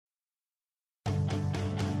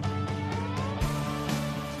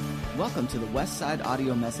Welcome to the Westside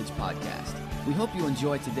Audio Message Podcast. We hope you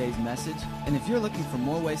enjoyed today's message, and if you're looking for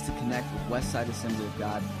more ways to connect with Westside Assembly of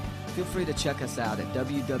God, feel free to check us out at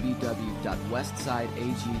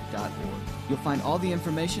www.westsideag.org. You'll find all the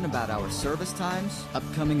information about our service times,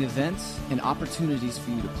 upcoming events, and opportunities for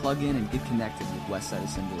you to plug in and get connected with Westside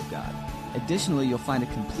Assembly of God. Additionally, you'll find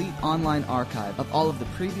a complete online archive of all of the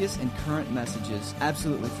previous and current messages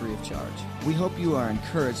absolutely free of charge. We hope you are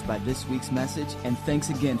encouraged by this week's message, and thanks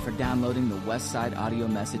again for downloading the Westside Audio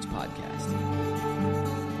Message Podcast.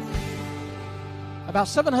 About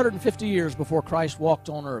 750 years before Christ walked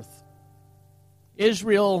on earth,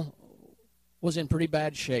 Israel was in pretty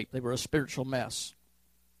bad shape. They were a spiritual mess.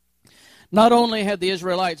 Not only had the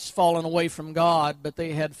Israelites fallen away from God, but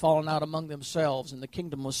they had fallen out among themselves, and the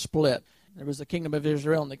kingdom was split. There was the kingdom of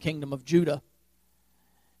Israel and the kingdom of Judah.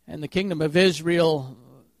 And the kingdom of Israel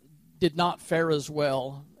did not fare as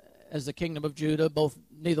well as the kingdom of Judah, although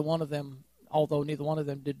neither one of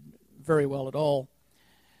them did very well at all.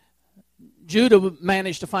 Judah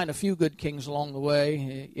managed to find a few good kings along the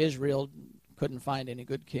way. Israel couldn't find any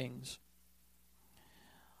good kings.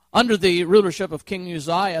 Under the rulership of King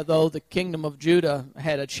Uzziah, though, the kingdom of Judah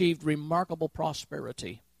had achieved remarkable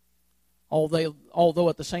prosperity. Although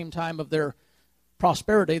at the same time of their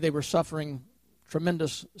prosperity, they were suffering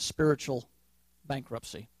tremendous spiritual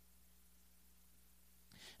bankruptcy.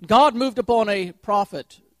 God moved upon a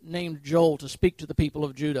prophet named Joel to speak to the people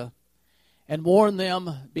of Judah and warn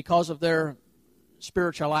them, because of their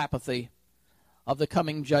spiritual apathy, of the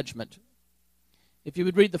coming judgment. If you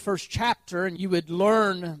would read the first chapter, and you would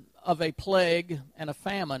learn of a plague and a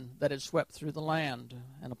famine that had swept through the land,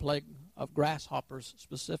 and a plague of grasshoppers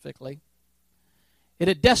specifically. It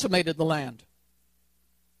had decimated the land.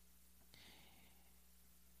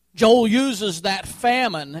 Joel uses that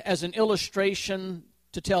famine as an illustration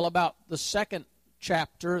to tell about the second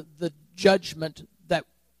chapter, the judgment that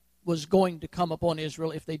was going to come upon Israel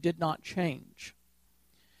if they did not change.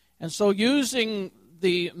 And so, using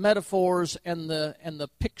the metaphors and the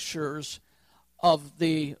pictures of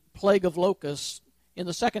the plague of locusts, in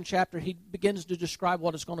the second chapter, he begins to describe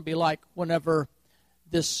what it's going to be like whenever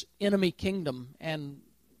this enemy kingdom, and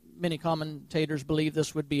many commentators believe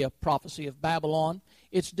this would be a prophecy of Babylon.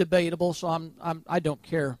 It's debatable, so I don't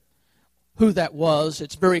care who that was.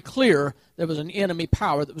 It's very clear there was an enemy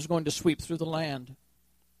power that was going to sweep through the land.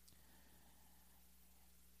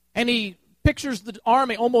 And he pictures the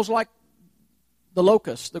army almost like the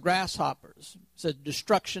locusts, the grasshoppers. He said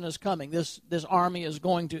destruction is coming. This army is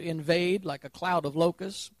going to invade like a cloud of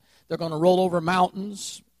locusts. They're going to roll over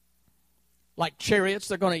mountains like chariots.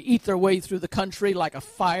 They're going to eat their way through the country like a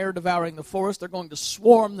fire devouring the forest. They're going to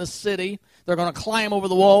swarm the city. They're going to climb over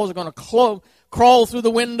the walls. They're going to crawl through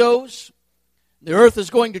the windows. The earth is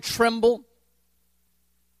going to tremble.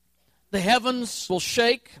 The heavens will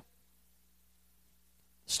shake.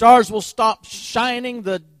 Stars will stop shining.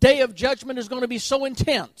 The day of judgment is going to be so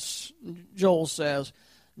intense, Joel says,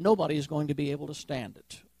 nobody is going to be able to stand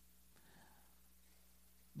it.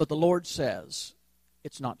 But the Lord says,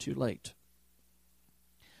 it's not too late.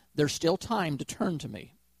 There's still time to turn to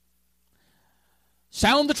me.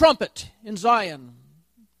 Sound the trumpet in Zion.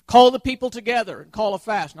 Call the people together and call a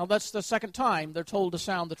fast. Now that's the second time they're told to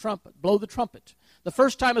sound the trumpet. Blow the trumpet. The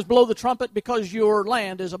first time is blow the trumpet because your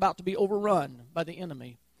land is about to be overrun by the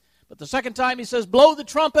enemy. But the second time he says, blow the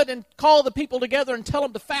trumpet and call the people together and tell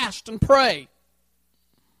them to fast and pray.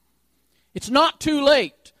 It's not too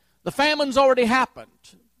late. The famine's already happened.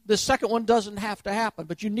 This second one doesn't have to happen,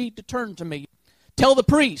 but you need to turn to me. Tell the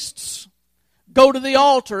priests, go to the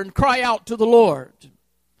altar and cry out to the Lord.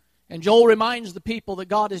 And Joel reminds the people that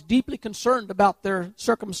God is deeply concerned about their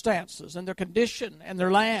circumstances and their condition and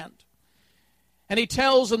their land. And he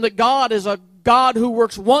tells them that God is a God who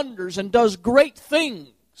works wonders and does great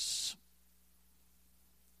things.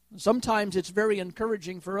 Sometimes it's very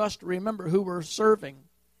encouraging for us to remember who we're serving.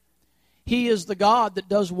 He is the God that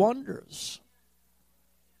does wonders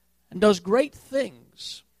and does great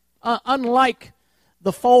things. Unlike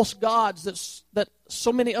the false gods that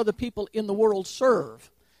so many other people in the world serve.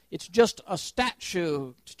 It's just a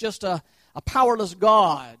statue. It's just a powerless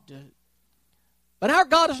God. But our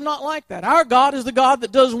God is not like that. Our God is the God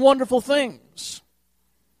that does wonderful things.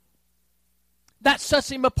 That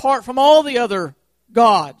sets him apart from all the other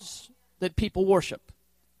gods that people worship.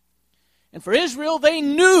 And for Israel, they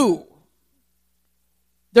knew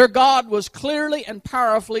their God was clearly and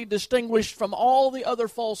powerfully distinguished from all the other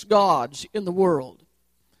false gods in the world.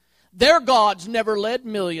 Their gods never led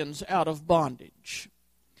millions out of bondage.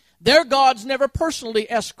 Their gods never personally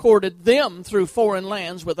escorted them through foreign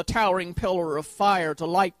lands with a towering pillar of fire to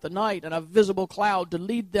light the night and a visible cloud to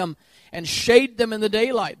lead them and shade them in the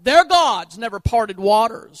daylight. Their gods never parted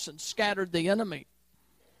waters and scattered the enemy.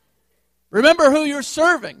 Remember who you're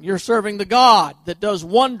serving. You're serving the God that does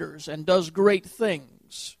wonders and does great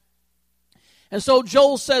things. And so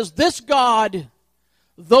Joel says, this God,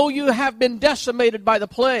 though you have been decimated by the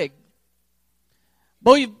plague,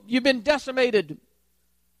 though you've been decimated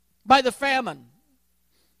by the famine,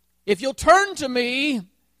 if you'll turn to me,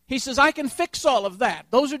 he says, I can fix all of that.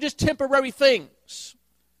 Those are just temporary things.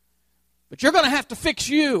 But you're going to have to fix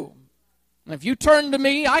you. And if you turn to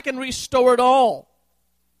me, I can restore it all.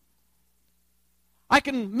 I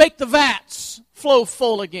can make the vats flow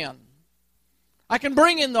full again. I can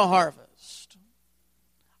bring in the harvest.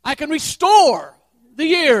 I can restore the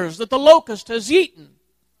years that the locust has eaten.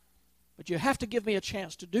 But you have to give me a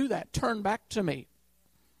chance to do that. Turn back to me.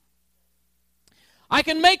 I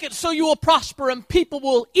can make it so you will prosper and people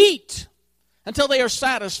will eat until they are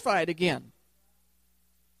satisfied again.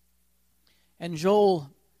 And Joel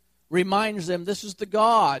reminds them, this is the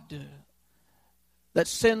God that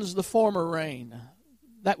sends the former rain.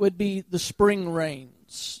 That would be the spring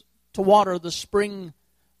rains to water the spring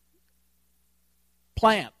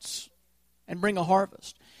plants and bring a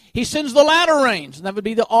harvest. He sends the latter rains, and that would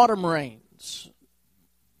be the autumn rains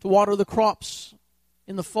to water the crops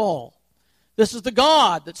in the fall. This is the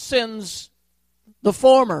God that sends the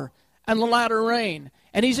former and the latter rain.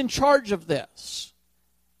 And He's in charge of this.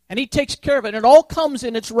 And He takes care of it. And it all comes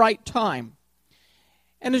in its right time.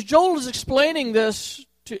 And as Joel is explaining this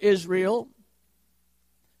to Israel,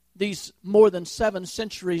 these more than 7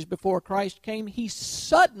 centuries before Christ came, he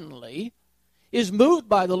suddenly is moved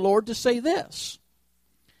by the Lord to say this.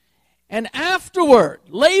 And afterward,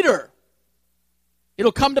 later,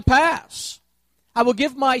 it'll come to pass. I will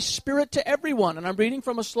give my Spirit to everyone. And I'm reading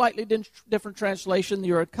from a slightly different translation than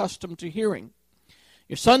you're accustomed to hearing.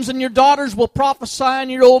 Your sons and your daughters will prophesy,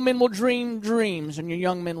 and your old men will dream dreams, and your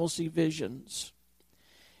young men will see visions.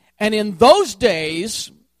 And in those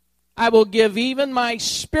days, I will give even my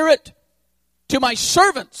Spirit to my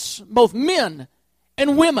servants, both men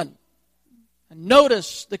and women. And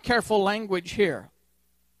notice the careful language here.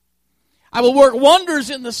 I will work wonders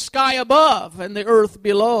in the sky above and the earth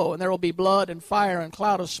below, and there will be blood and fire and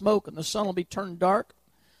cloud of smoke, and the sun will be turned dark.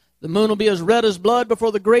 The moon will be as red as blood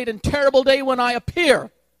before the great and terrible day when I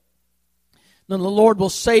appear. Then the Lord will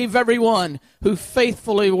save everyone who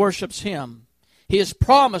faithfully worships Him. He has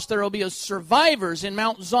promised there will be survivors in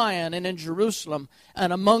Mount Zion and in Jerusalem,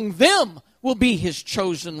 and among them will be His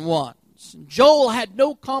chosen ones. Joel had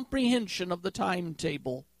no comprehension of the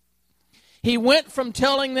timetable. He went from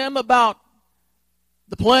telling them about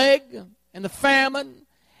the plague and the famine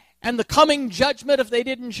and the coming judgment if they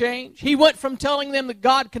didn't change. He went from telling them that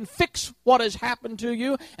God can fix what has happened to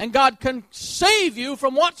you and God can save you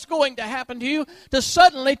from what's going to happen to you, to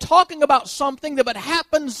suddenly talking about something that would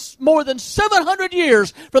happen more than 700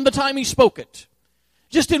 years from the time he spoke it.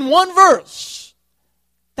 Just in one verse.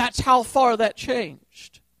 That's how far that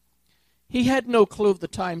changed. He had no clue of the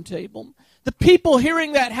timetable. The people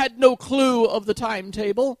hearing that had no clue of the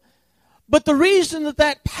timetable. But the reason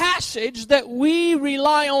that passage that we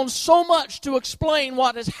rely on so much to explain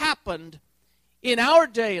what has happened in our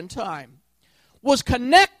day and time was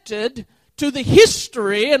connected to the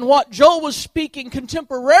history and what Joel was speaking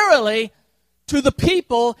contemporarily to the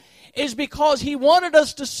people is because he wanted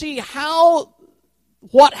us to see how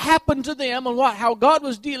what happened to them and how God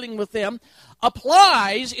was dealing with them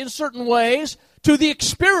applies in certain ways to the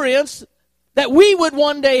experience that we would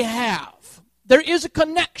one day have. There is a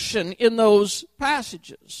connection in those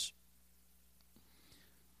passages.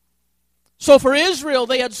 So for Israel,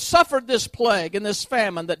 they had suffered this plague and this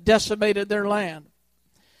famine that decimated their land.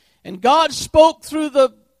 And God spoke through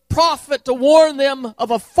the prophet to warn them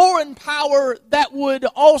of a foreign power that would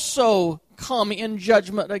also come in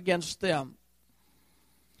judgment against them.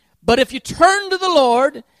 But if you turn to the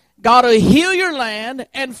Lord, God will heal your land,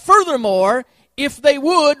 and furthermore, if they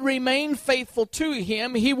would remain faithful to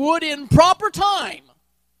Him, He would in proper time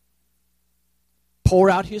pour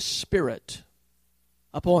out His Spirit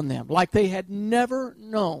upon them like they had never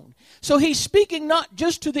known. So He's speaking not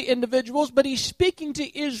just to the individuals, but He's speaking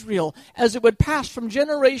to Israel as it would pass from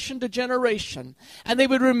generation to generation. And they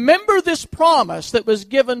would remember this promise that was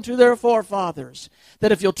given to their forefathers,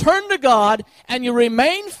 that if you'll turn to God and you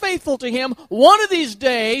remain faithful to Him, one of these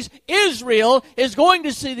days Israel is going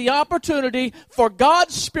to see the opportunity for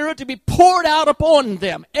God's Spirit to be poured out upon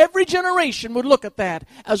them. Every generation would look at that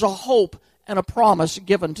as a hope and a promise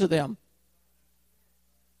given to them.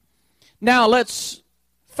 Now let's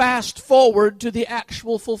fast forward to the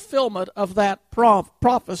actual fulfillment of that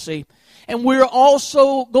prophecy. And we're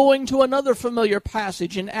also going to another familiar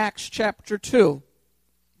passage in Acts chapter 2.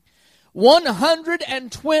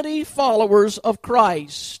 120 followers of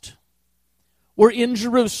Christ were in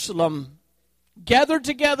Jerusalem, gathered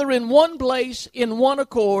together in one place, in one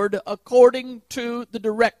accord, according to the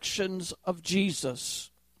directions of Jesus.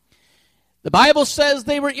 The Bible says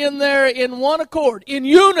they were in there in one accord, in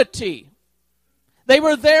unity. They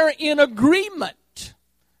were there in agreement.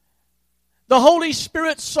 The Holy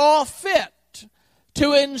Spirit saw fit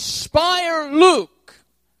to inspire Luke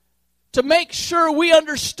to make sure we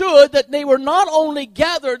understood that they were not only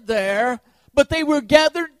gathered there, but they were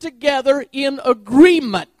gathered together in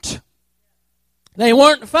agreement. They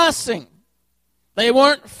weren't fussing. They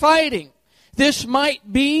weren't fighting. This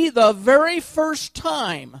might be the very first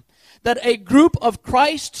time that a group of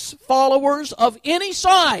Christ's followers of any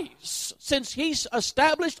size, since He's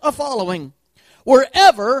established a following, were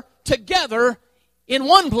ever together in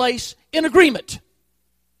one place in agreement.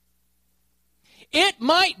 It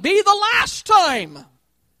might be the last time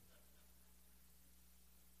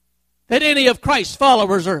that any of Christ's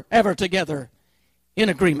followers are ever together in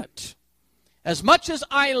agreement. As much as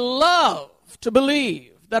I love to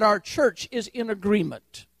believe that our church is in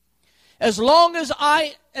agreement, as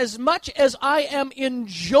much as I am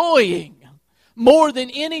enjoying more than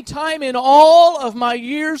any time in all of my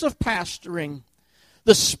years of pastoring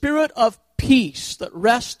the spirit of peace that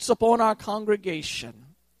rests upon our congregation,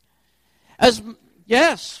 as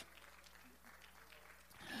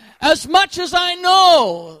much as I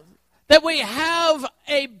know that we have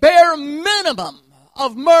a bare minimum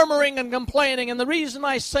of murmuring and complaining, and the reason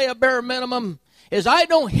I say a bare minimum is I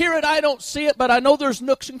don't hear it, I don't see it, but I know there's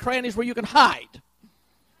nooks and crannies where you can hide.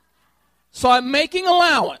 So I'm making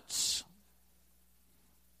allowance.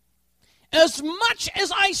 As much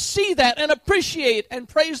as I see that and appreciate and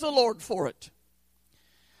praise the Lord for it,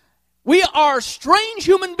 we are strange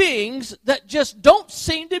human beings that just don't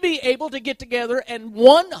seem to be able to get together and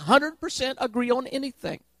 100% agree on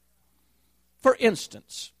anything. For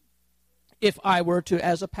instance, if I were to,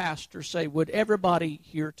 as a pastor, say, would everybody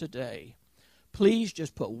here today please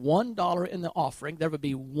just put $1 in the offering, there would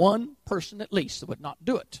be one person at least that would not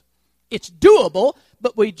do it. It's doable,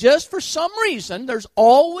 but we just, for some reason, there's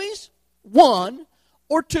always one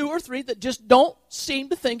or two or three that just don't seem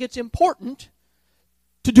to think it's important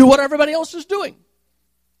to do what everybody else is doing.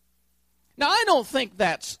 Now, I don't think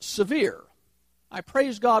that's severe. I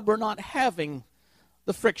praise God we're not having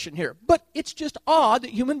the friction here. But it's just odd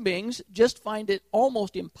that human beings just find it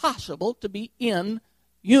almost impossible to be in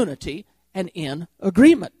unity and in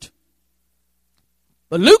agreement.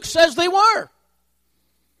 But Luke says they were.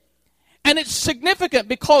 And it's significant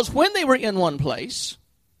because when they were in one place,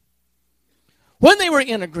 when they were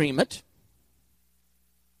in agreement,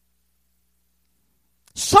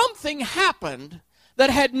 something happened that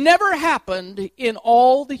had never happened in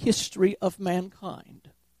all the history of mankind.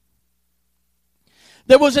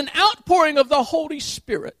 There was an outpouring of the Holy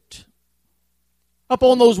Spirit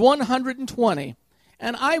upon those 120.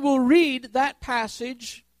 And I will read that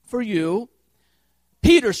passage for you.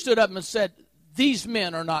 Peter stood up and said, "These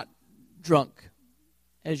men are not drunk,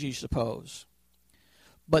 as ye suppose.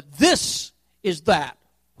 But this is that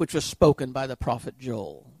which was spoken by the prophet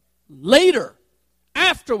Joel. Later,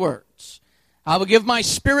 afterwards, I will give my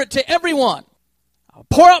spirit to everyone. I'll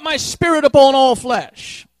pour out my spirit upon all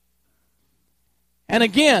flesh. And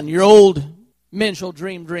again, your old men shall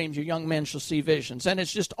dream dreams, your young men shall see visions." And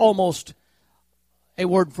it's just almost a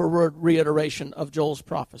word-for-word reiteration of Joel's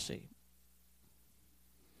prophecy.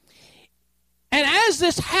 And as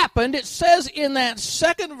this happened, it says in that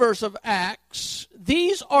second verse of Acts,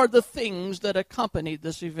 these are the things that accompanied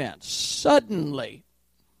this event. Suddenly,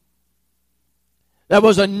 there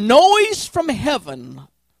was a noise from heaven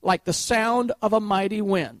like the sound of a mighty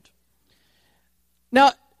wind.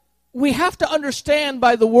 Now, we have to understand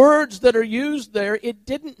by the words that are used there, it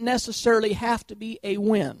didn't necessarily have to be a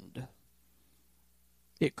wind.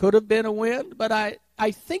 It could have been a wind, but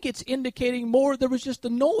I think it's indicating more there was just a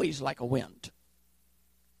noise like a wind.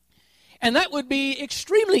 And that would be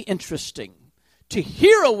extremely interesting, to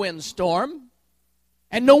hear a windstorm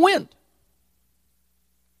and no wind.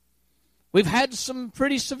 We've had some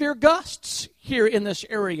pretty severe gusts here in this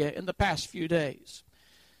area in the past few days.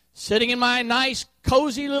 Sitting in my nice,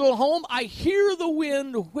 cozy little home, I hear the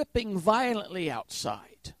wind whipping violently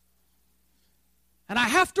outside. And I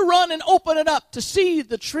have to run and open it up to see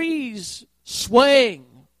the trees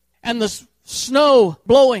swaying and the snow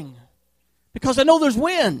blowing because I know there's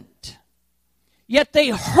wind. Yet they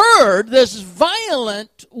heard this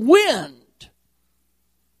violent wind.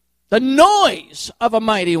 The noise of a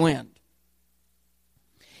mighty wind.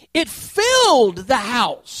 It filled the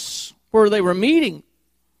house where they were meeting.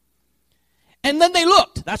 And then they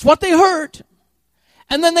looked. That's what they heard.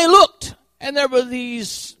 And then they looked, and there were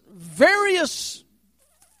these various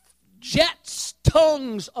jets,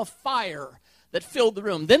 tongues of fire that filled the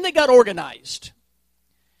room. Then they got organized.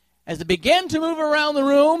 As they began to move around the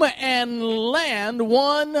room and land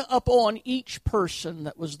one upon each person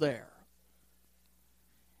that was there.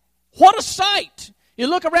 What a sight! You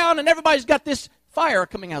look around and everybody's got this fire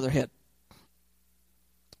coming out of their head.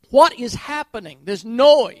 What is happening? This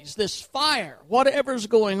noise, this fire, whatever's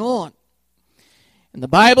going on. And the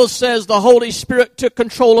Bible says the Holy Spirit took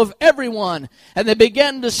control of everyone, and they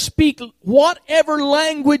began to speak whatever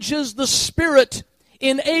languages the Spirit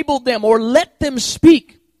enabled them or let them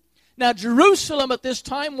speak. Now, Jerusalem at this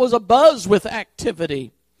time was abuzz with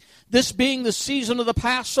activity. This being the season of the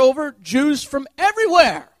Passover, Jews from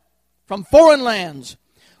everywhere, from foreign lands,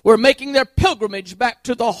 were making their pilgrimage back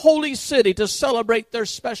to the holy city to celebrate their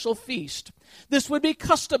special feast. This would be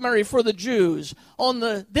customary for the Jews on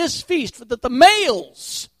this feast, that the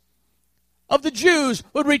males of the Jews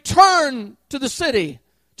would return to the city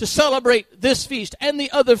to celebrate this feast and the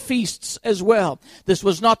other feasts as well. This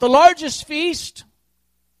was not the largest feast.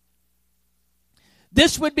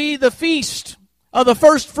 This would be the feast of the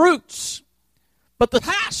first fruits. But the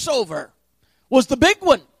Passover was the big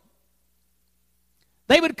one.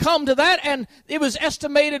 They would come to that, and it was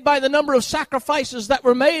estimated by the number of sacrifices that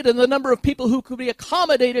were made and the number of people who could be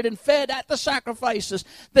accommodated and fed at the sacrifices,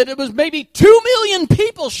 that it was maybe 2 million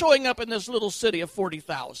people showing up in this little city of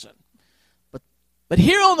 40,000. But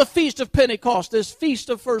here on the Feast of Pentecost, this Feast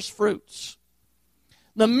of First Fruits,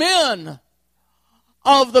 the men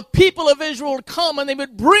of the people of Israel would come and they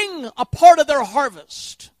would bring a part of their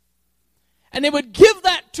harvest. And they would give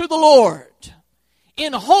that to the Lord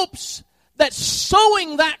in hopes that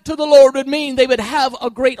sowing that to the Lord would mean they would have a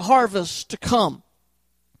great harvest to come.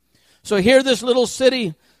 So here this little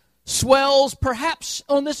city swells, perhaps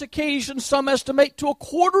on this occasion some estimate to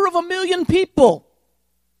 250,000 people.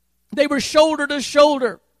 They were shoulder to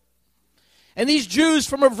shoulder. And these Jews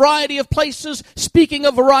from a variety of places, speaking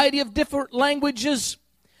a variety of different languages,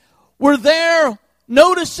 were there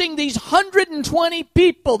noticing these 120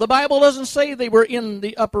 people. The Bible doesn't say they were in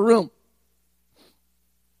the upper room.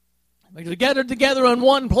 They were gathered together in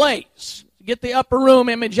one place. Get the upper room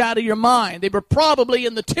image out of your mind. They were probably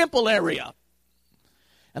in the temple area.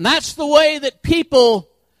 And that's the way that people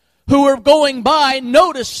who were going by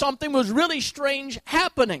noticed something was really strange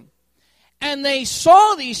happening. And they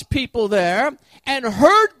saw these people there and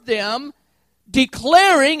heard them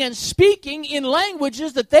declaring and speaking in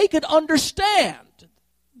languages that they could understand.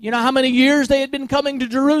 You know how many years they had been coming to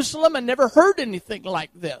Jerusalem and never heard anything like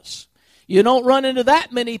this? You don't run into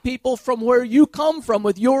that many people from where you come from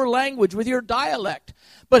with your language, with your dialect.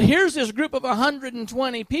 But here's this group of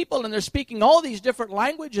 120 people, and they're speaking all these different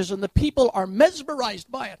languages, and the people are mesmerized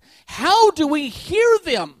by it. How do we hear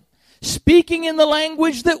them speaking in the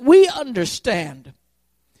language that we understand?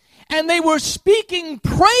 And they were speaking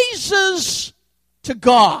praises to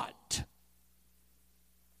God.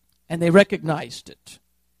 And they recognized it.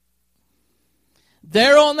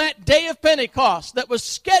 There on that day of Pentecost that was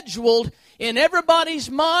scheduled in everybody's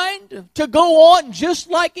mind to go on just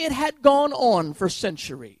like it had gone on for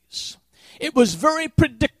centuries. It was very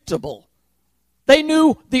predictable. They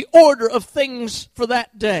knew the order of things for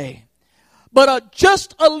that day. But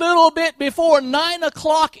just a little bit before 9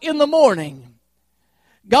 o'clock in the morning,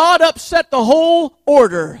 God upset the whole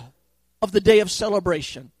order of the day of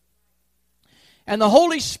celebration. And the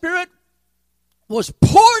Holy Spirit was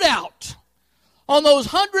poured out on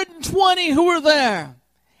those 120 who were there.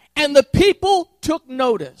 And the people took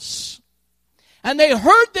notice. And they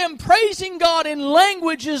heard them praising God in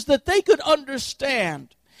languages that they could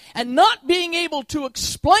understand. And not being able to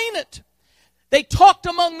explain it, they talked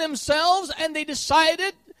among themselves and they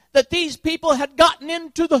decided that these people had gotten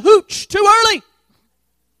into the hooch too early.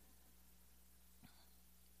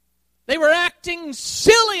 They were acting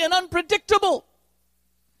silly and unpredictable.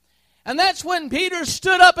 And that's when Peter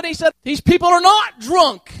stood up and he said, these people are not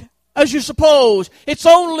drunk, as you suppose. It's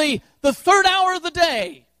only the third hour of the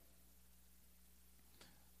day.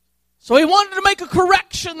 So he wanted to make a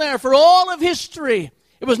correction there for all of history.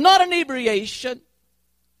 It was not inebriation.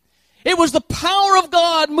 It was the power of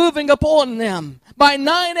God moving upon them. By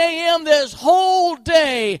 9 a.m., this whole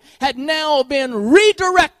day had now been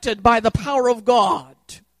redirected by the power of God.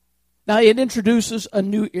 Now it introduces a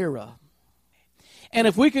new era. And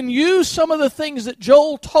if we can use some of the things that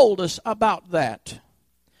Joel told us about that,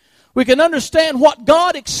 we can understand what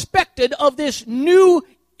God expected of this new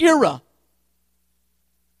era.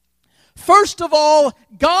 First of all,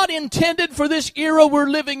 God intended for this era we're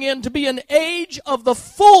living in to be an age of the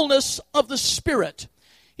fullness of the Spirit.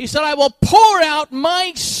 He said, I will pour out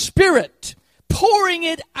my Spirit, pouring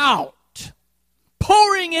it out.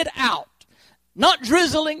 Pouring it out. Not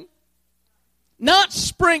drizzling, not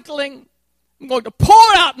sprinkling. I'm going to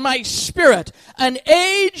pour out my Spirit. An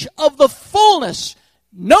age of the fullness.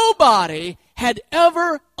 Nobody had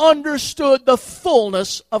ever understood the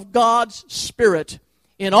fullness of God's Spirit.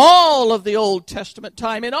 In all of the Old Testament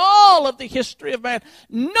time, in all of the history of man,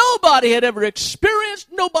 nobody had ever experienced,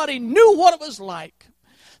 nobody knew what it was like.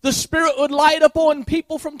 The Spirit would light upon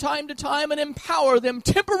people from time to time and empower them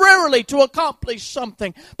temporarily to accomplish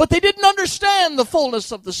something, but they didn't understand the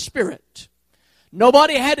fullness of the Spirit.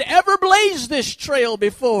 Nobody had ever blazed this trail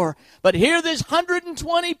before, but here there's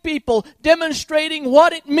 120 people demonstrating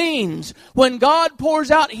what it means when God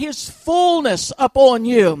pours out His fullness upon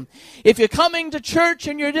you. If you're coming to church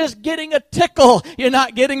and you're just getting a tickle, you're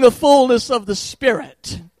not getting the fullness of the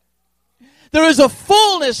Spirit. There is a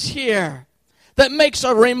fullness here that makes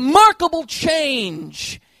a remarkable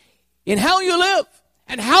change in how you live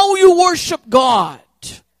and how you worship God.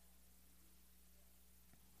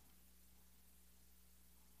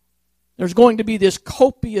 There's going to be this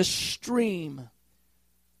copious stream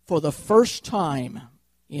for the first time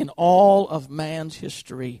in all of man's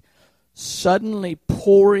history, suddenly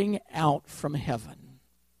pouring out from heaven.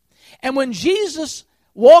 And when Jesus,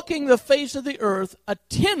 walking the face of the earth,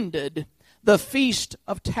 attended the Feast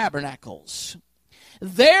of Tabernacles,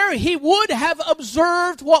 there he would have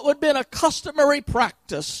observed what would have been a customary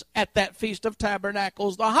practice at that Feast of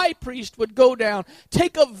Tabernacles. The high priest would go down,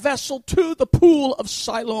 take a vessel to the pool of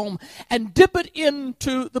Siloam, and dip it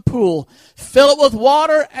into the pool, fill it with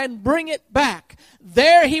water, and bring it back.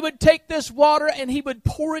 There he would take this water and he would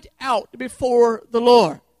pour it out before the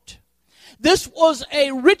Lord. This was a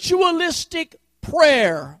ritualistic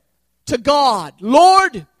prayer to God.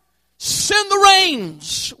 Lord, send the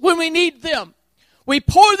rains when we need them. We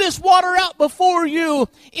pour this water out before you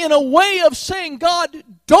in a way of saying, God,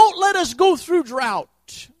 don't let us go through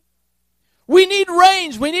drought. We need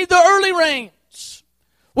rains. We need the early rains.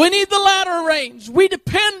 We need the latter rains. We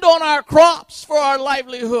depend on our crops for our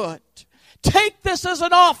livelihood. Take this as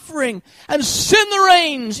an offering and send the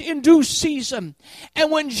rains in due season.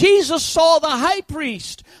 And when Jesus saw the high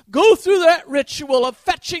priest go through that ritual of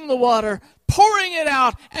fetching the water, pouring it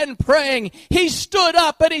out and praying, he stood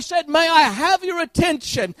up and he said, may I have your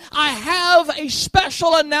attention? I have a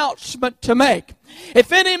special announcement to make.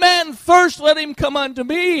 If any man thirst, let him come unto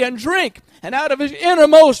me and drink. And out of his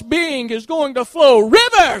innermost being is going to flow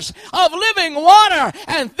rivers of living water.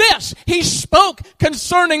 And this he spoke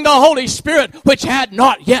concerning the Holy Spirit, which had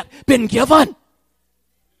not yet been given.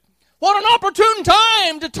 What an opportune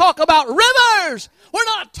time to talk about rivers. We're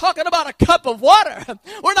not talking about a cup of water.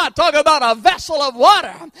 We're not talking about a vessel of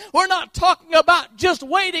water. We're not talking about just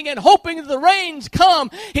waiting and hoping that the rains come.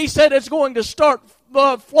 He said it's going to start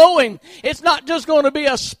flowing. It's not just going to be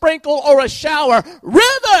a sprinkle or a shower.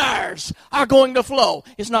 Rivers are going to flow.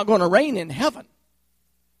 It's not going to rain in heaven.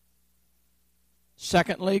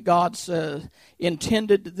 Secondly, God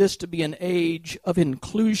intended this to be an age of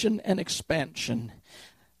inclusion and expansion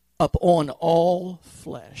upon all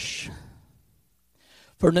flesh.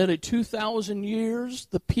 For nearly 2,000 years,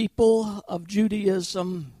 the people of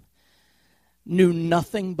Judaism knew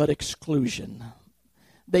nothing but exclusion.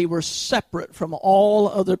 They were separate from all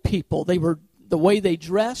other people. They were the way they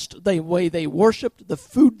dressed, the way they worshiped, the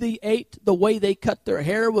food they ate, the way they cut their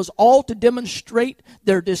hair was all to demonstrate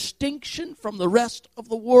their distinction from the rest of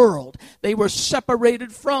the world. They were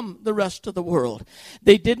separated from the rest of the world.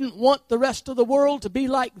 They didn't want the rest of the world to be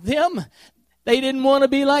like them. They didn't want to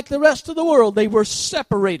be like the rest of the world. They were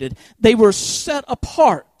separated. They were set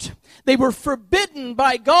apart. They were forbidden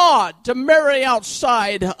by God to marry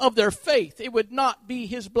outside of their faith. It would not be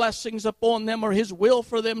His blessings upon them or His will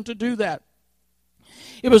for them to do that.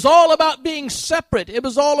 It was all about being separate. It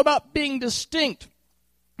was all about being distinct.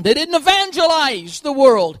 They didn't evangelize the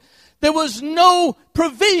world. There was no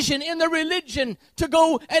provision in the religion to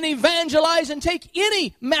go and evangelize and take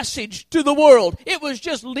any message to the world. It was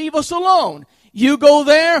just leave us alone. You go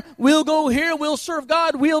there, we'll go here, we'll serve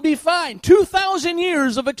God, we'll be fine. 2,000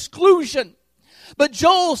 years of exclusion. But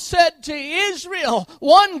Joel said to Israel,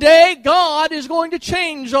 one day God is going to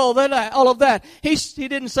change all of that. He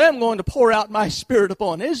didn't say, I'm going to pour out my Spirit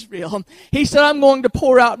upon Israel. He said, I'm going to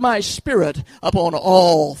pour out my Spirit upon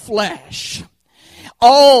all flesh.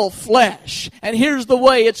 All flesh. And here's the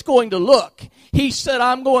way it's going to look. He said,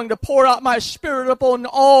 I'm going to pour out my Spirit upon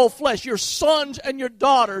all flesh, your sons and your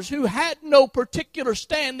daughters who had no particular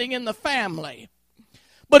standing in the family.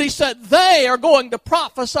 But he said, they are going to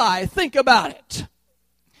prophesy. Think about it.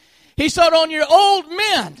 He said, on your old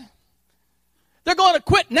men, they're going to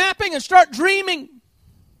quit napping and start dreaming.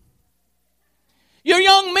 Your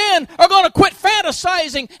young men are going to quit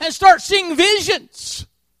fantasizing and start seeing visions.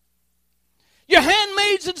 Your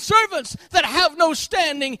handmaids and servants that have no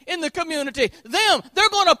standing in the community, they're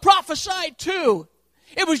going to prophesy too.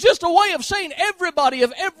 It was just a way of saying everybody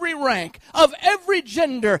of every rank, of every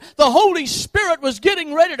gender, the Holy Spirit was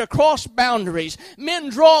getting ready to cross boundaries. Men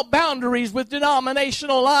draw boundaries with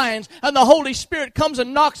denominational lines, and the Holy Spirit comes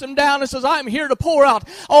and knocks them down and says, I'm here to pour out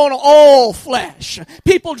on all flesh.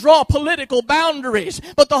 People draw political boundaries,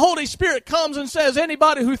 but the Holy Spirit comes and says,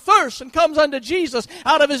 anybody who thirsts and comes unto Jesus,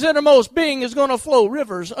 out of his innermost being is going to flow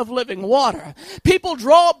rivers of living water. People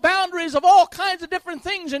draw boundaries of all kinds of different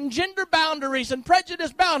things, and gender boundaries and prejudice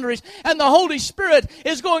boundaries, and the Holy Spirit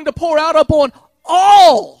is going to pour out upon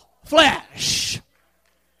all flesh.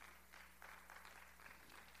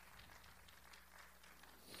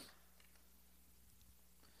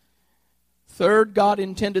 Third, God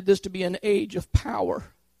intended this to be an age of power.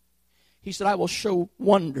 He said, I will show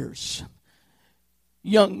wonders.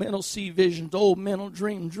 Young men will see visions, old men will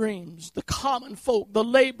dream dreams. The common folk, the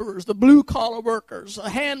laborers, the blue-collar workers, the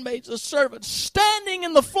handmaids, the servants, standing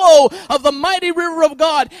in the flow of the mighty river of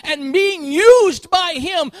God and being used by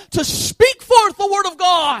Him to speak forth the Word of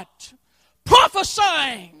God,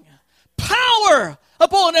 prophesying power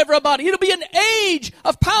upon everybody. It'll be an age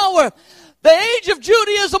of power. The age of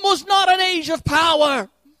Judaism was not an age of power.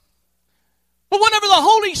 But whenever the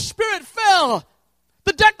Holy Spirit fell,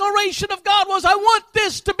 the declaration of God was, I want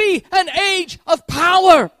this to be an age of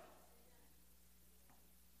power.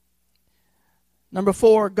 Number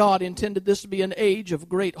 4, God intended this to be an age of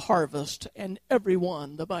great harvest. And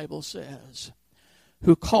everyone, the Bible says,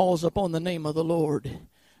 who calls upon the name of the Lord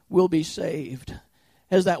will be saved.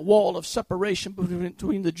 As that wall of separation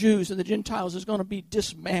between the Jews and the Gentiles is going to be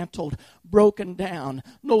dismantled, broken down.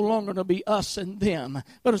 No longer going to be us and them,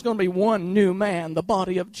 but it's going to be one new man, the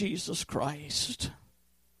body of Jesus Christ.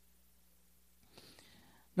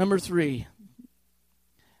 Number 3,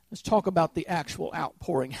 let's talk about the actual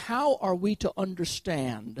outpouring. How are we to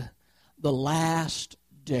understand the last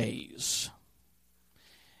days?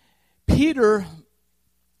 Peter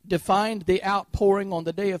defined the outpouring on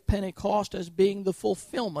the day of Pentecost as being the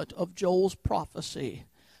fulfillment of Joel's prophecy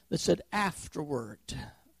that said, afterward,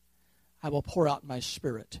 I will pour out my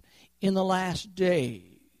Spirit. In the last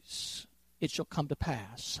days, it shall come to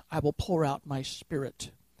pass, I will pour out my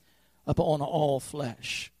Spirit upon all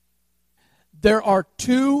flesh. There are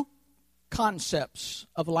 2 concepts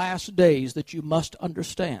of last days that you must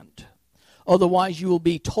understand. Otherwise, you will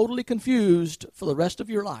be totally confused for the rest of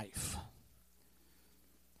your life.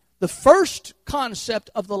 The first concept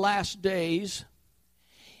of the last days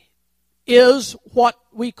is what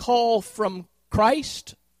we call from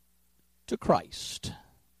Christ to Christ.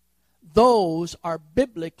 Those are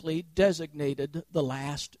biblically designated the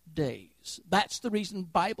last days. That's the reason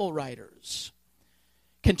Bible writers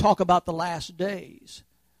can talk about the last days.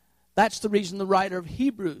 That's the reason the writer of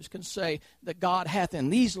Hebrews can say that God hath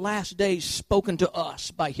in these last days spoken to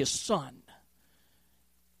us by His Son.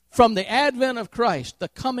 From the advent of Christ, the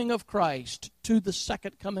coming of Christ, to the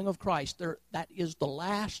second coming of Christ, that is the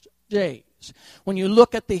last days. When you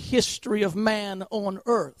look at the history of man on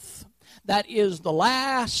earth, that is the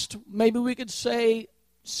last, maybe we could say,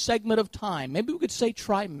 segment of time. Maybe we could say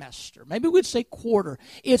trimester. Maybe we could say quarter.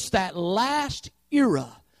 It's that last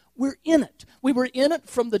era. We're in it. We were in it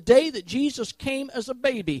from the day that Jesus came as a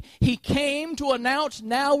baby. He came to announce,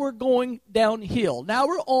 now we're going downhill. Now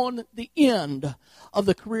we're on the end of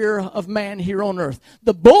the career of man here on earth.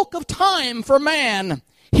 The bulk of time for man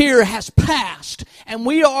here has passed, and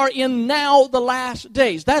we are in now the last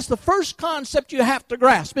days. That's the first concept you have to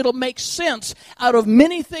grasp. It'll make sense out of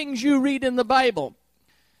many things you read in the Bible.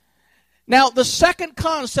 Now, the second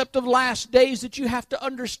concept of last days that you have to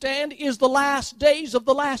understand is the last days of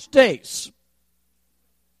the last days.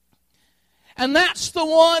 And that's the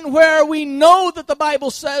one where we know that the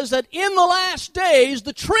Bible says that in the last days,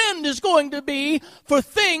 the trend is going to be for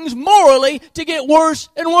things morally to get worse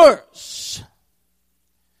and worse.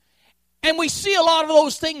 And we see a lot of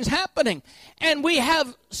those things happening. And we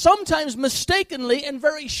have sometimes mistakenly and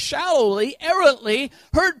very shallowly, errantly,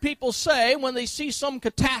 heard people say when they see some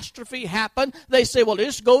catastrophe happen, they say, well,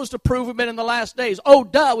 this goes to prove we've been in the last days. Oh,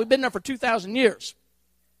 duh, we've been there for 2,000 years.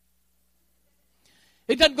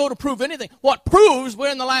 It doesn't go to prove anything. What proves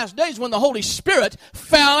we're in the last days when the Holy Spirit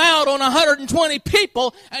fell out on 120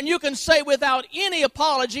 people, and you can say without any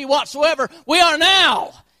apology whatsoever, we are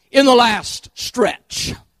now in the last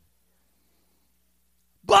stretch.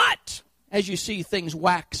 But as you see things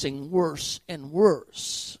waxing worse and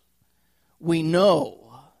worse, we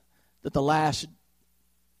know that the last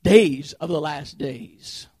days of the last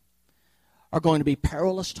days are going to be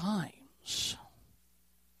perilous times.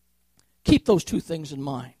 Keep those two things in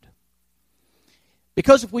mind.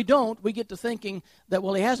 Because if we don't, we get to thinking that,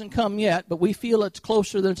 well, he hasn't come yet, but we feel it's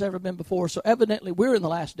closer than it's ever been before. So evidently we're in the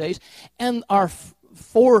last days. And our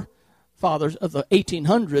forefathers of the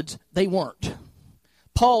 1800s, they weren't.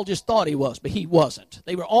 Paul just thought he was, but he wasn't.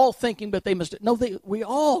 They were all thinking, but they must. No, we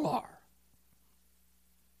all are.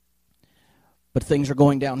 But things are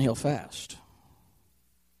going downhill fast.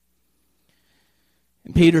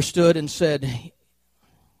 And Peter stood and said,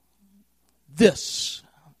 this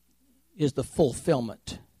is the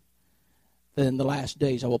fulfillment that in the last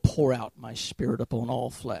days I will pour out my Spirit upon all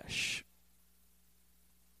flesh.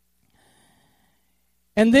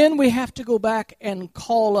 And then we have to go back and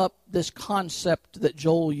call up this concept that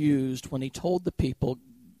Joel used when he told the people,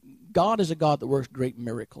 God is a God that works great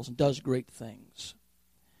miracles and does great things.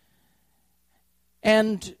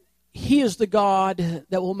 And He is the God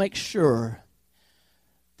that will make sure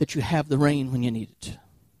that you have the rain when you need it.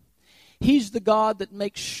 He's the God that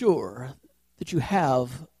makes sure that you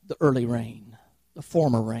have the early rain, the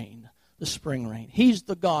former rain, the spring rain. He's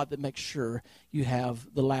the God that makes sure you have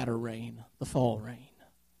the latter rain, the fall rain.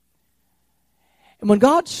 And when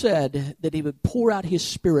God said that He would pour out His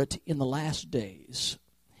Spirit in the last days,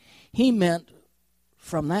 He meant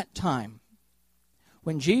from that time,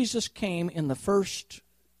 when Jesus came in the first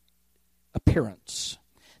appearance,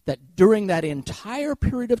 that during that entire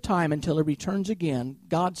period of time until He returns again,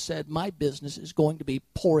 God said, my business is going to be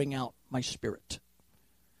pouring out my Spirit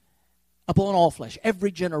upon all flesh,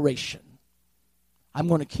 every generation. I'm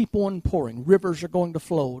going to keep on pouring. Rivers are going to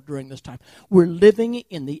flow during this time. We're living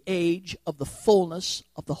in the age of the fullness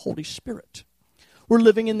of the Holy Spirit. We're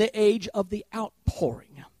living in the age of the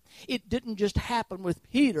outpouring. It didn't just happen with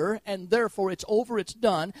Peter, and therefore it's over, it's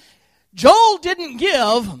done. Joel didn't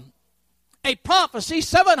give a prophecy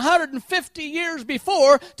 750 years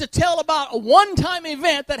before to tell about a one-time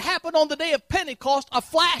event that happened on the day of Pentecost, a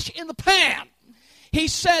flash in the pan. He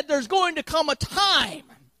said there's going to come a time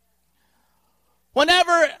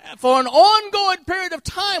whenever, for an ongoing period of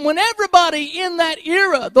time, when everybody in that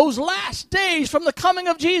era, those last days from the coming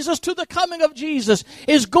of Jesus to the coming of Jesus,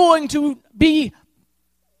 is going to be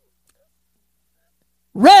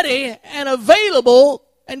ready and available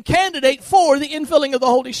and candidate for the infilling of the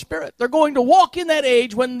Holy Spirit. They're going to walk in that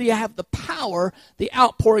age when you have the power, the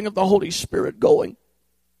outpouring of the Holy Spirit going.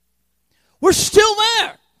 We're still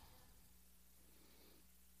there.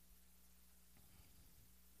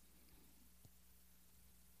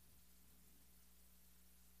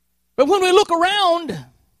 But when we look around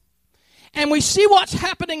and we see what's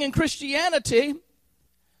happening in Christianity,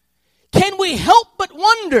 can we help but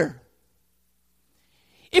wonder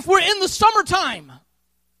if we're in the summertime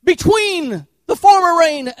between the former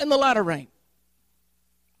rain and the latter rain?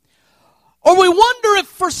 Or we wonder if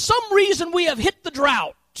for some reason we have hit the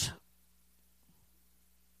drought.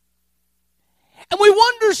 And we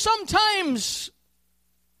wonder sometimes,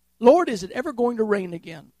 Lord, is it ever going to rain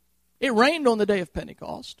again? It rained on the day of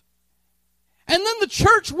Pentecost. And then the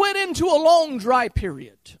church went into a long dry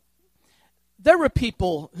period. There were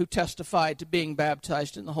people who testified to being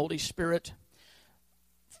baptized in the Holy Spirit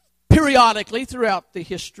periodically throughout the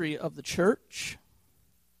history of the church.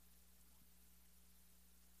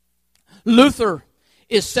 Luther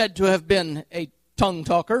is said to have been a tongue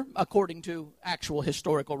talker, according to actual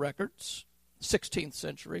historical records, 16th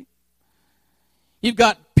century. You've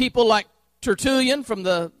got people like Tertullian from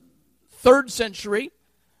the 3rd century,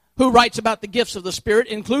 who writes about the gifts of the Spirit,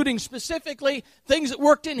 including specifically things that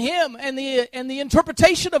worked in him and the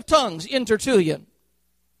interpretation of tongues in Tertullian.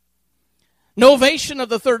 Novatian of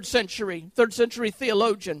the 3rd century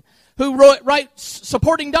theologian, who writes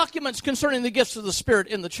supporting documents concerning the gifts of the Spirit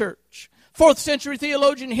in the church. 4th century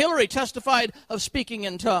theologian Hilary testified of speaking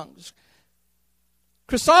in tongues.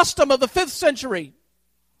 Chrysostom of the 5th century.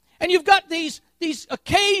 And you've got these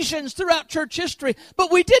occasions throughout church history,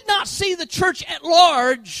 but we did not see the church at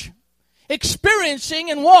large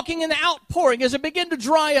experiencing and walking in the outpouring as it began to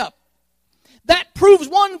dry up. That proves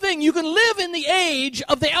one thing: you can live in the age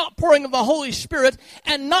of the outpouring of the Holy Spirit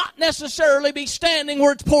and not necessarily be standing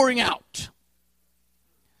where it's pouring out.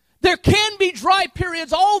 There can be dry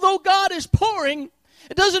periods. Although God is pouring,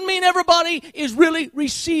 it doesn't mean everybody is really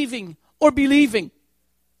receiving or believing.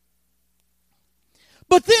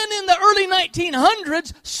 But then in the early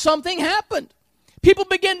 1900s, something happened. People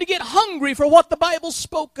began to get hungry for what the Bible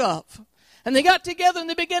spoke of. And they got together and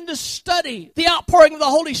they began to study the outpouring of the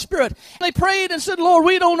Holy Spirit. They prayed and said, Lord,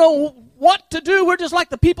 we don't know what to do. We're just like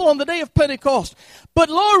the people on the day of Pentecost. But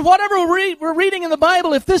Lord, whatever we're reading in the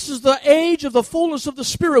Bible, if this is the age of the fullness of the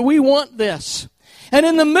Spirit, we want this. And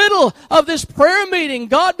in the middle of this prayer meeting,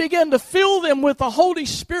 God began to fill them with the Holy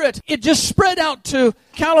Spirit. It just spread out to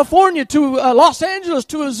California, to Los Angeles,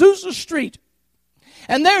 to Azusa Street.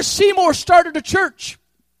 And there Seymour started a church.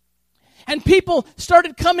 And people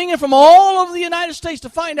started coming in from all over the United States to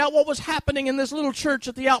find out what was happening in this little church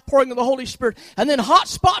at the outpouring of the Holy Spirit. And then hot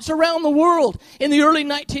spots around the world in the early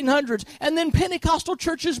 1900s. And then Pentecostal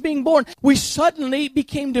churches being born. We suddenly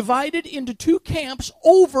became divided into two camps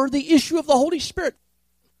over the issue of the Holy Spirit.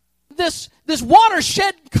 This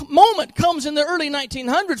watershed moment comes in the early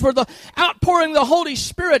 1900s where the outpouring of the Holy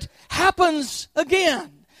Spirit happens again.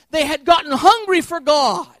 They had gotten hungry for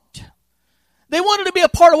God. They wanted to be a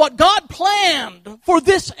part of what God planned for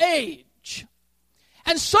this age.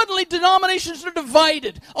 And suddenly denominations are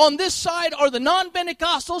divided. On this side are the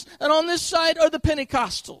non-Pentecostals, and on this side are the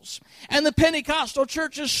Pentecostals. And the Pentecostal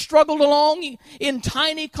churches struggled along in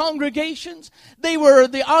tiny congregations. They were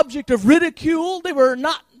the object of ridicule. They were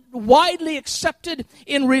not widely accepted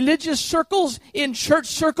in religious circles, in church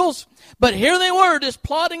circles. But here they were, just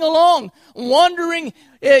plodding along, wondering,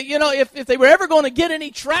 if they were ever going to get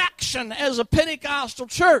any traction as a Pentecostal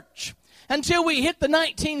church. Until we hit the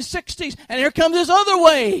 1960s, and here comes this other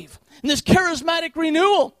wave, and this charismatic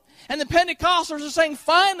renewal. And the Pentecostals are saying,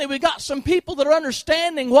 finally, we got some people that are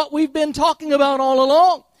understanding what we've been talking about all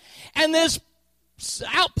along. And this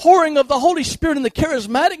outpouring of the Holy Spirit in the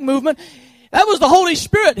charismatic movement, that was the Holy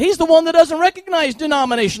Spirit. He's the one that doesn't recognize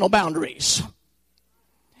denominational boundaries.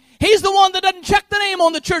 He's the one that doesn't check the name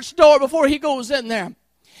on the church door before he goes in there.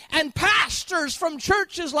 And pastors from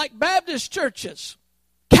churches like Baptist churches,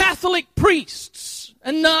 Catholic priests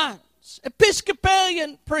and nuns,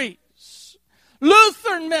 Episcopalian priests,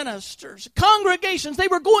 Lutheran ministers, congregations, they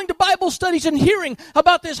were going to Bible studies and hearing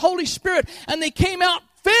about this Holy Spirit, and they came out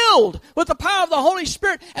filled with the power of the Holy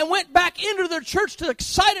Spirit and went back into their church to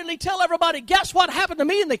excitedly tell everybody, guess what happened to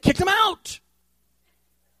me? And they kicked them out.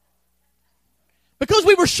 Because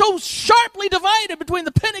we were so sharply divided between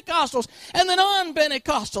the Pentecostals and the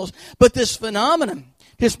non-Pentecostals. But this phenomenon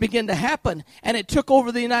just began to happen, and it took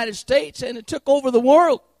over the United States, and it took over the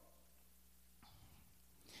world.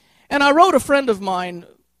 And I wrote a friend of mine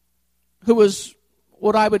who was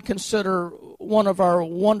what I would consider one of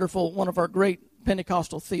our great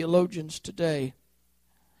Pentecostal theologians today.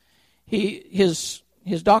 His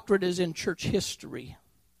doctorate is in church history.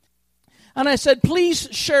 And I said, please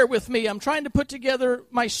share with me. I'm trying to put together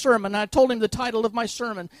my sermon. I told him the title of my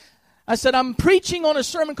sermon. I said, I'm preaching on a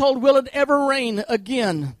sermon called Will It Ever Rain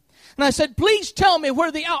Again? And I said, please tell me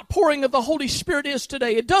where the outpouring of the Holy Spirit is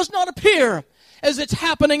today. It does not appear as it's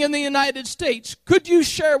happening in the United States. Could you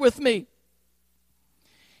share with me?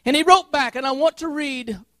 And he wrote back, and I want to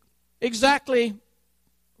read exactly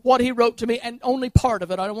what he wrote to me, and only part of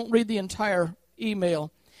it. I won't read the entire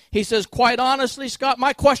email. He says, quite honestly, Scott,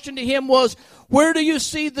 my question to him was, where do you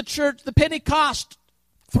see the church, the Pentecost,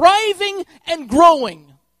 thriving and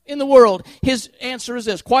growing in the world? His answer is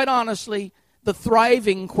this, quite honestly, the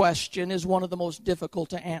thriving question is one of the most difficult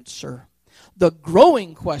to answer. The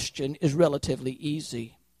growing question is relatively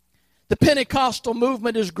easy. The Pentecostal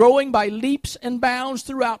movement is growing by leaps and bounds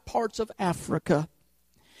throughout parts of Africa.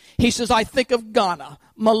 He says, I think of Ghana,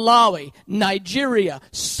 Malawi, Nigeria,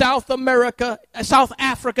 South Africa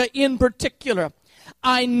in particular.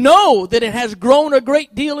 I know that it has grown a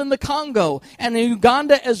great deal in the Congo and in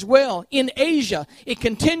Uganda as well. In Asia, it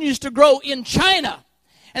continues to grow in China.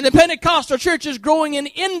 And the Pentecostal church is growing in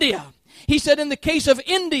India. He said in the case of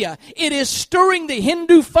India, it is stirring the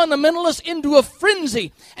Hindu fundamentalists into a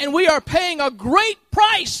frenzy. And we are paying a great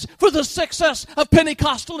price for the success of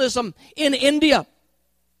Pentecostalism in India.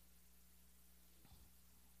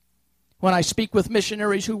 When I speak with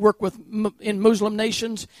missionaries who work in Muslim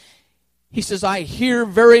nations, he says, I hear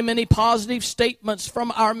very many positive statements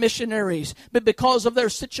from our missionaries, but because of their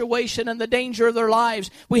situation and the danger of their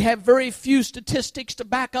lives, we have very few statistics to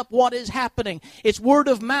back up what is happening. It's word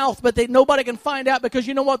of mouth, but nobody can find out because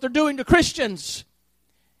you know what they're doing to Christians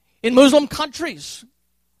in Muslim countries.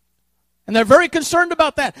 And they're very concerned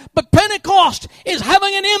about that. But Pentecost is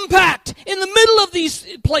having an impact in the middle of these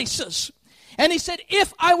places. And he said,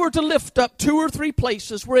 if I were to lift up 2 or 3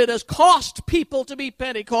 places where it has cost people to be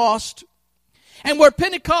Pentecost, and where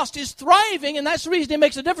Pentecost is thriving, and that's the reason he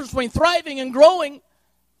makes a difference between thriving and growing.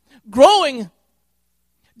 Growing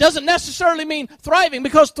doesn't necessarily mean thriving,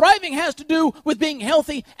 because thriving has to do with being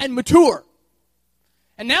healthy and mature.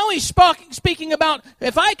 And now he's speaking about,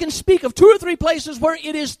 if I can speak of 2 or 3 places where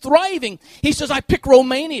it is thriving. He says, I pick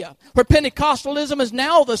Romania, where Pentecostalism is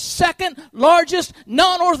now the second largest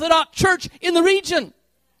non-Orthodox church in the region.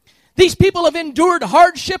 These people have endured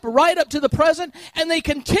hardship right up to the present, and they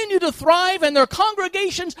continue to thrive, and their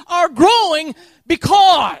congregations are growing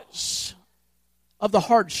because of the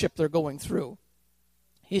hardship they're going through.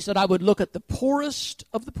 He said, I would look at the poorest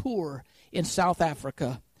of the poor in South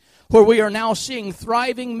Africa, where we are now seeing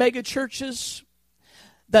thriving megachurches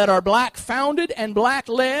that are black-founded and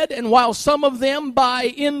black-led, and while some of them buy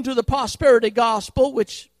into the prosperity gospel,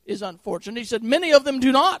 which is unfortunate, he said, many of them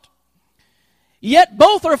do not. Yet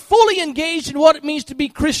both are fully engaged in what it means to be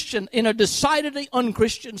Christian in a decidedly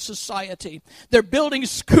unchristian society. They're building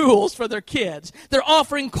schools for their kids. They're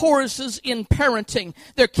offering courses in parenting.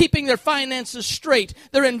 They're keeping their finances straight.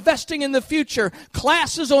 They're investing in the future.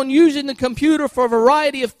 Classes on using the computer for a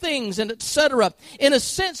variety of things, and etc. In a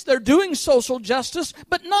sense, they're doing social justice,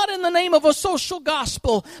 but not in the name of a social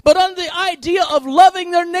gospel, but under the idea of loving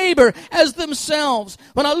their neighbor as themselves.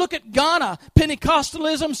 When I look at Ghana,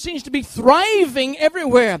 Pentecostalism seems to be thriving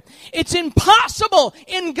everywhere. It's impossible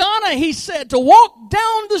in Ghana, he said, to walk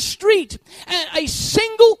down the street, a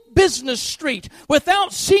single business street,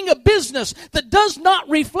 without seeing a business that does not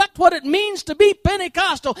reflect what it means to be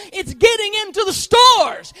Pentecostal. It's getting into the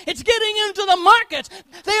stores. It's getting into the markets.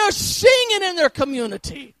 They are seeing it in their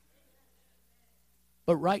community.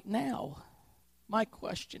 But right now, my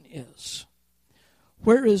question is,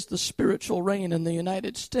 where is the spiritual reign in the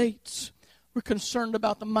United States? We're concerned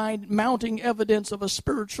about the mounting evidence of a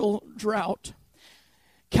spiritual drought.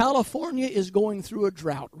 California is going through a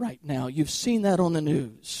drought right now. You've seen that on the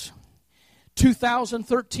news.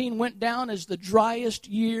 2013 went down as the driest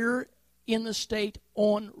year in the state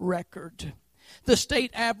on record. The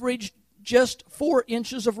state averaged just 4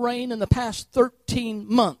 inches of rain in the past 13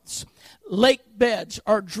 months. Lake beds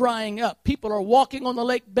are drying up. People are walking on the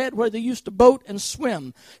lake bed where they used to boat and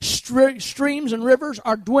swim. Streams and rivers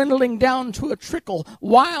are dwindling down to a trickle.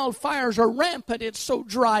 Wildfires are rampant. It's so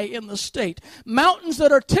dry in the state. Mountains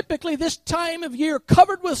that are typically this time of year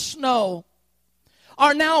covered with snow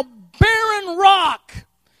are now barren rock.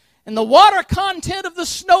 And the water content of the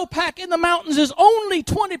snowpack in the mountains is only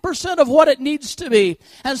 20% of what it needs to be.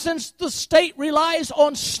 And since the state relies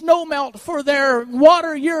on snowmelt for their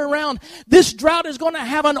water year-round, this drought is going to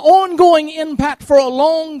have an ongoing impact for a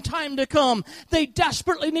long time to come. They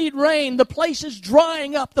desperately need rain. The place is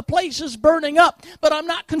drying up. The place is burning up. But I'm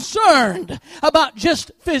not concerned about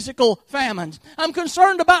just physical famines. I'm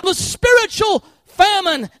concerned about the spiritual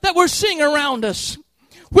famine that we're seeing around us.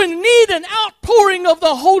 We need an outpouring of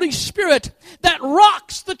the Holy Spirit that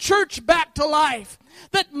rocks the church back to life,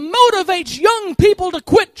 that motivates young people to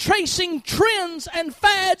quit chasing trends and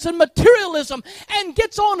fads and materialism and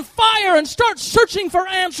gets on fire and starts searching for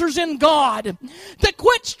answers in God, that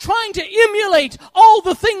quits trying to emulate all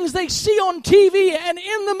the things they see on TV and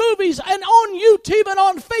in the movies and on YouTube and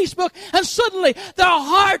on Facebook, and suddenly their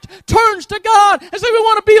heart turns to God and says, we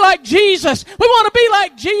want to be like Jesus. We want to be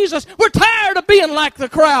like Jesus. We're tired of being like the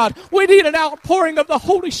crowd. We need an outpouring of the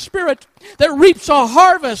Holy Spirit that reaps a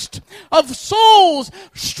harvest of souls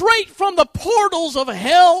straight from the portals of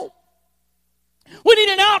hell. We need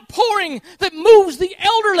an outpouring that moves the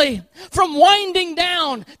elderly from winding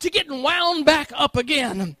down to getting wound back up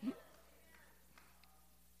again.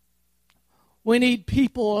 We need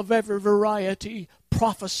people of every variety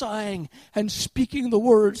prophesying and speaking the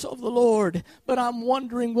words of the Lord. But I'm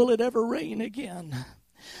wondering, will it ever rain again?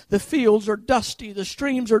 The fields are dusty. The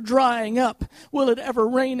streams are drying up. Will it ever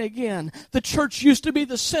rain again? The church used to be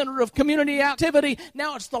the center of community activity.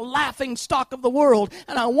 Now it's the laughing stock of the world.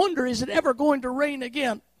 And I wonder, is it ever going to rain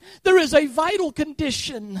again? There is a vital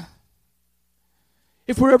condition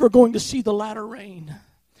if we're ever going to see the latter rain.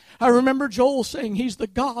 I remember Joel saying he's the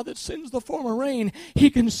God that sends the former rain.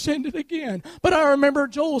 He can send it again. But I remember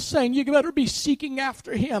Joel saying you better be seeking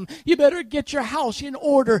after him. You better get your house in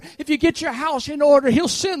order. If you get your house in order, he'll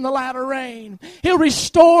send the latter rain. He'll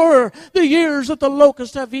restore the years that the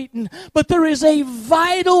locusts have eaten. But there is a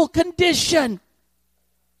vital condition.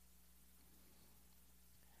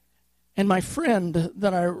 And my friend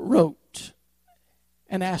that I wrote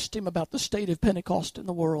and asked him about the state of Pentecost in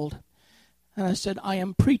the world, and I said, I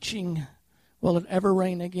am preaching, will it ever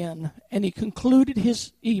rain again? And he concluded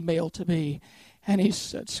his email to me, and he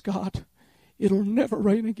said, Scott, it'll never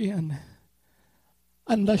rain again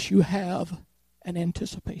unless you have an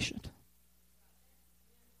anticipation.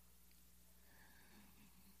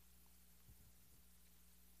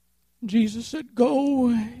 Jesus said,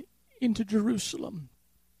 go into Jerusalem.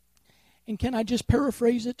 And can I just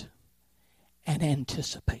paraphrase it? And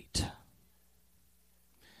anticipate.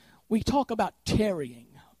 We talk about tarrying.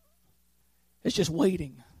 It's just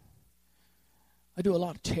waiting. I do a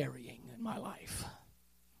lot of tarrying in my life.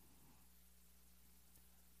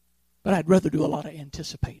 But I'd rather do a lot of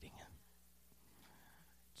anticipating.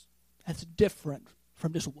 That's different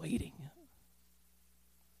from just waiting.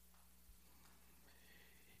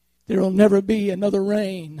 There will never be another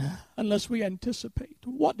rain unless we anticipate.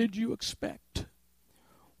 What did you expect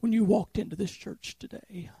when you walked into this church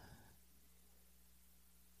today?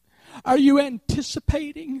 Are you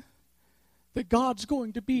anticipating that God's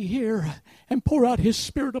going to be here and pour out His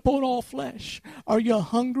Spirit upon all flesh? Are you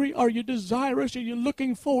hungry? Are you desirous? Are you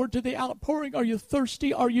looking forward to the outpouring? Are you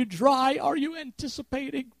thirsty? Are you dry? Are you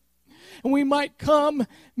anticipating? And we might come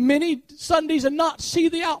many Sundays and not see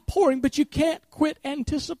the outpouring, but you can't quit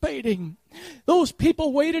anticipating. Those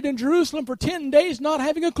people waited in Jerusalem for 10 days not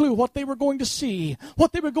having a clue what they were going to see,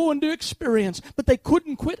 what they were going to experience, but they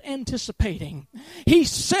couldn't quit anticipating. He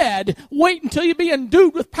said, wait until you be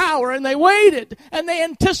endued with power, and they waited, and they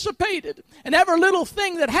anticipated. And every little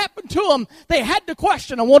thing that happened to them, they had to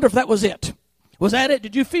question, I wonder if that was it. Was that it?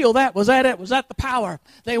 Did you feel that? Was that it? Was that the power?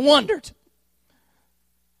 They wondered.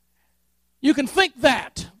 You can think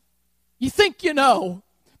that. You think you know.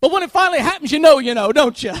 But when it finally happens, you know,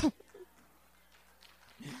 don't you?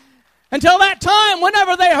 Until that time,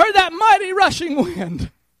 whenever they heard that mighty rushing wind,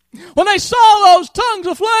 when they saw those tongues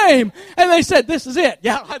of flame, and they said, this is it.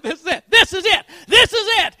 Yeah, this is it. This is it. This is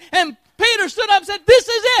it. And Peter stood up and said, this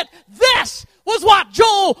is it. This was what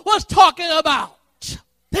Joel was talking about.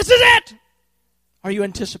 This is it. Are you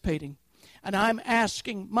anticipating? And I'm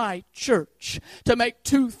asking my church to make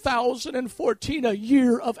 2014 a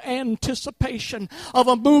year of anticipation of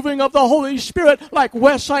a moving of the Holy Spirit like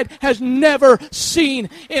Westside has never seen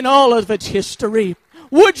in all of its history.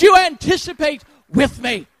 Would you anticipate with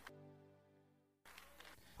me?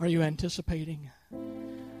 Are you anticipating?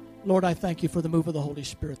 Lord, I thank you for the move of the Holy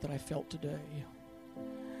Spirit that I felt today.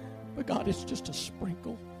 But God, it's just a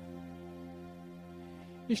sprinkle.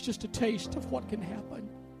 It's just a taste of what can happen.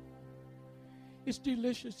 It's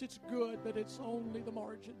delicious, it's good, but it's only the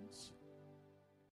margins.